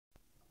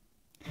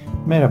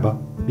Merhaba,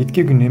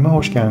 bitki günlüğüme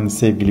hoş geldiniz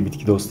sevgili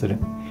bitki dostları.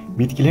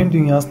 Bitkilerin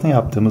dünyasına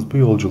yaptığımız bu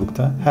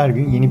yolculukta her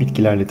gün yeni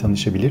bitkilerle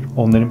tanışabilir,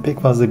 onların pek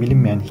fazla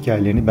bilinmeyen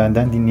hikayelerini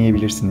benden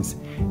dinleyebilirsiniz.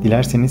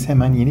 Dilerseniz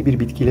hemen yeni bir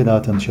bitkiyle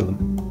daha tanışalım.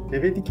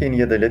 Devedikeni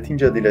ya da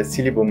Latince adıyla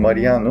Silybum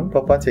marianum,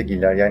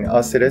 papatyagiller yani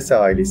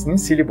Asteraceae ailesinin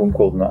Silybum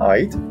koluna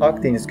ait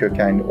Akdeniz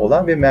kökenli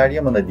olan ve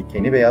Meryem Ana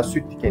dikeni veya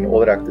süt dikeni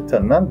olarak da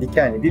tanınan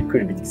dikenli bir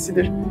kır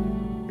bitkisidir.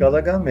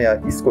 Galagan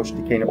veya İskoç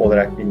dikeni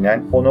olarak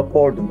bilinen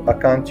Onopordum,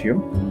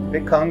 acanthium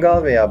ve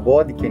kangal veya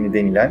boğa dikeni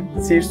denilen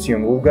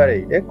Cirsium vulgare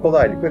ile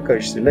kolaylıkla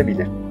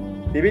karıştırılabilir.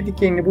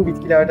 Devedikeni bu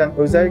bitkilerden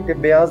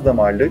özellikle beyaz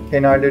damarlı,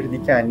 kenarları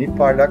dikenli,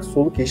 parlak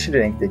soluk yeşil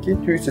renkteki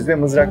tüysüz ve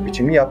mızrak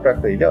biçimli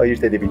yapraklarıyla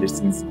ayırt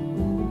edebilirsiniz.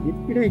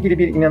 Bitkiyle ilgili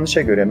bir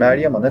inanışa göre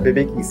Meryem Ana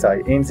bebek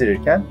İsa'yı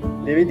emzirirken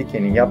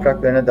devedikenin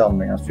yapraklarına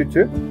damlayan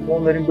sütü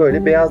onların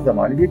böyle beyaz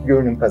damarlı bir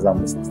görünüm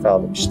kazanmasını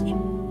sağlamıştır.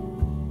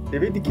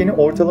 Devedikeni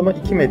ortalama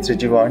 2 metre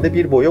civarında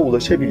bir boya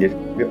ulaşabilir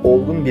ve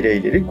olgun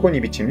bireyleri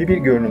koni biçimli bir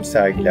görünüm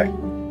sergiler.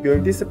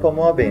 Gövdesi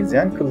pamuğa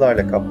benzeyen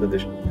kıllarla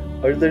kaplıdır.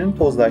 Arıların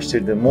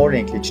tozlaştırdığı mor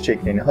renkli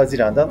çiçeklerini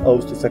Haziran'dan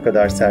Ağustos'a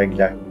kadar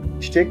sergiler.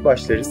 Çiçek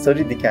başları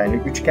sarı dikenli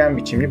üçgen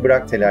biçimli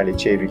braktelerle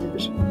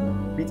çevrilidir.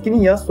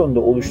 Bitkinin yaz sonunda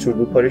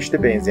oluşturduğu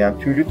paraşüte benzeyen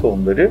tüylü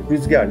tohumları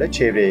rüzgarla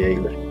çevreye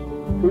yayılır.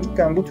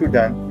 Çocukken bu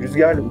türden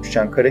rüzgarla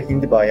uçuşan kara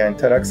hindiba yani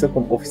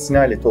Taraxacum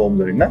officinale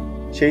tohumlarına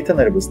şeytan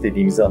arabası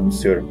dediğimizi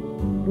anımsıyorum.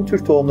 Bu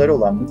tür tohumları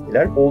olan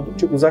bitkiler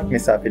oldukça uzak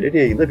mesafelere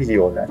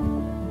yayılabiliyorlar.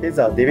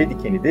 Keza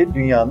devedikeni de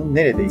dünyanın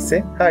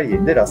neredeyse her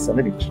yerinde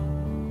rastlanabilir.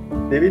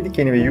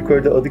 Devedikeni ve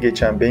yukarıda adı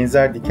geçen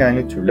benzer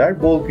dikenli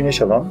türler bol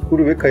güneş alan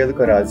kuru ve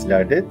kayalık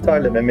arazilerde,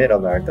 tarla ve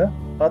meralarda,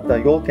 hatta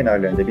yol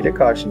kenarlarında bile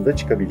karşınıza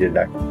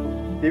çıkabilirler.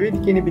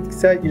 Devedikeni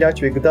bitkisel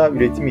ilaç ve gıda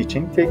üretimi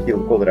için tek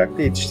yıllık olarak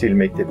da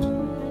yetiştirilmektedir.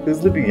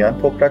 Hızlı büyüyen,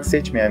 toprak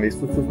seçmeyen ve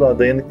susuzluğa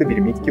dayanıklı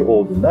bir bitki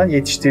olduğundan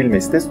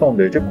yetiştirilmesi de son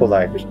derece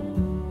kolaydır.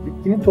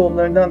 Bitkinin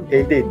tohumlarından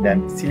elde edilen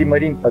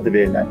silimarin adı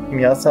verilen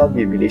kimyasal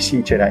bir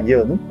bileşiği içeren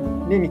yağının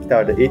ne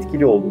miktarda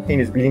etkili olduğu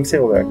henüz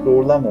bilimsel olarak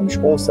doğrulanmamış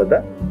olsa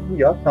da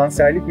bu yağ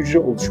kanserli hücre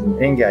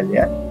oluşumunu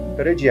engelleyen,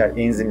 karaciğer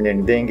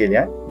enzimlerini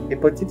dengeleyen,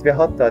 hepatit ve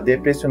hatta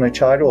depresyona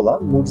çare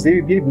olan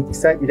mucizevi bir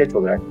bitkisel ilaç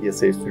olarak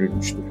piyasaya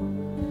sürülmüştür.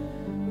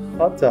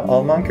 Hatta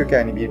Alman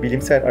kökenli bir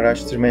bilimsel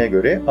araştırmaya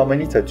göre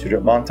Amanita türü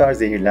mantar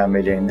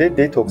zehirlenmelerinde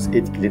detoks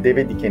etkili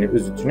devedikeni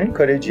özütünün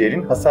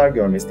karaciğerin hasar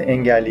görmesini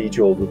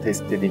engelleyici olduğu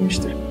tespit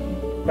edilmiştir.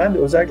 Ben de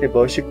özellikle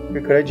bağışıklık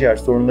ve karaciğer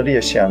sorunları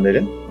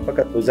yaşayanların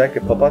fakat özellikle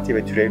papatya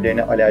ve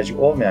türevlerine alerjik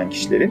olmayan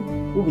kişilerin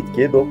bu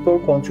bitkiye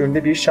doktor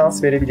kontrolünde bir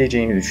şans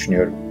verebileceğini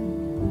düşünüyorum.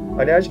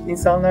 Alerjik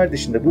insanlar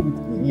dışında bu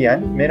bitkiyi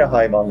yiyen mera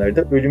hayvanları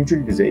da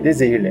ölümcül düzeyde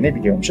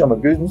zehirlenebiliyormuş ama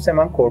gözünüz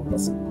hemen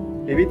korkmasın.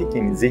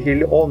 Devedikenin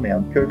zehirli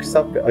olmayan kök,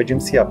 sap ve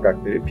acımsı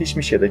yaprakları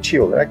pişmiş ya da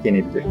çiğ olarak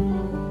yenebilir.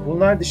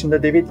 Bunlar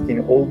dışında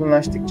devedikeni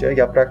olgunlaştıkça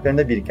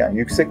yapraklarında biriken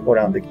yüksek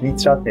orandaki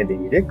nitrat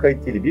nedeniyle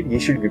kaliteli bir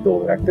yeşil gübre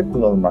olarak da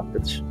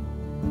kullanılmaktadır.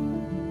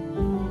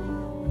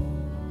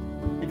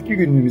 Bitki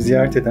günlüğümü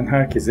ziyaret eden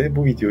herkese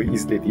bu videoyu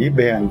izlediği,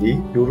 beğendiği,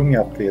 yorum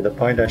yaptığı ya da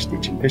paylaştığı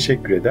için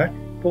teşekkür eder,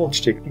 bol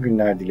çiçekli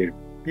günler dilerim.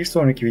 Bir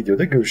sonraki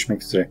videoda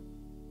görüşmek üzere.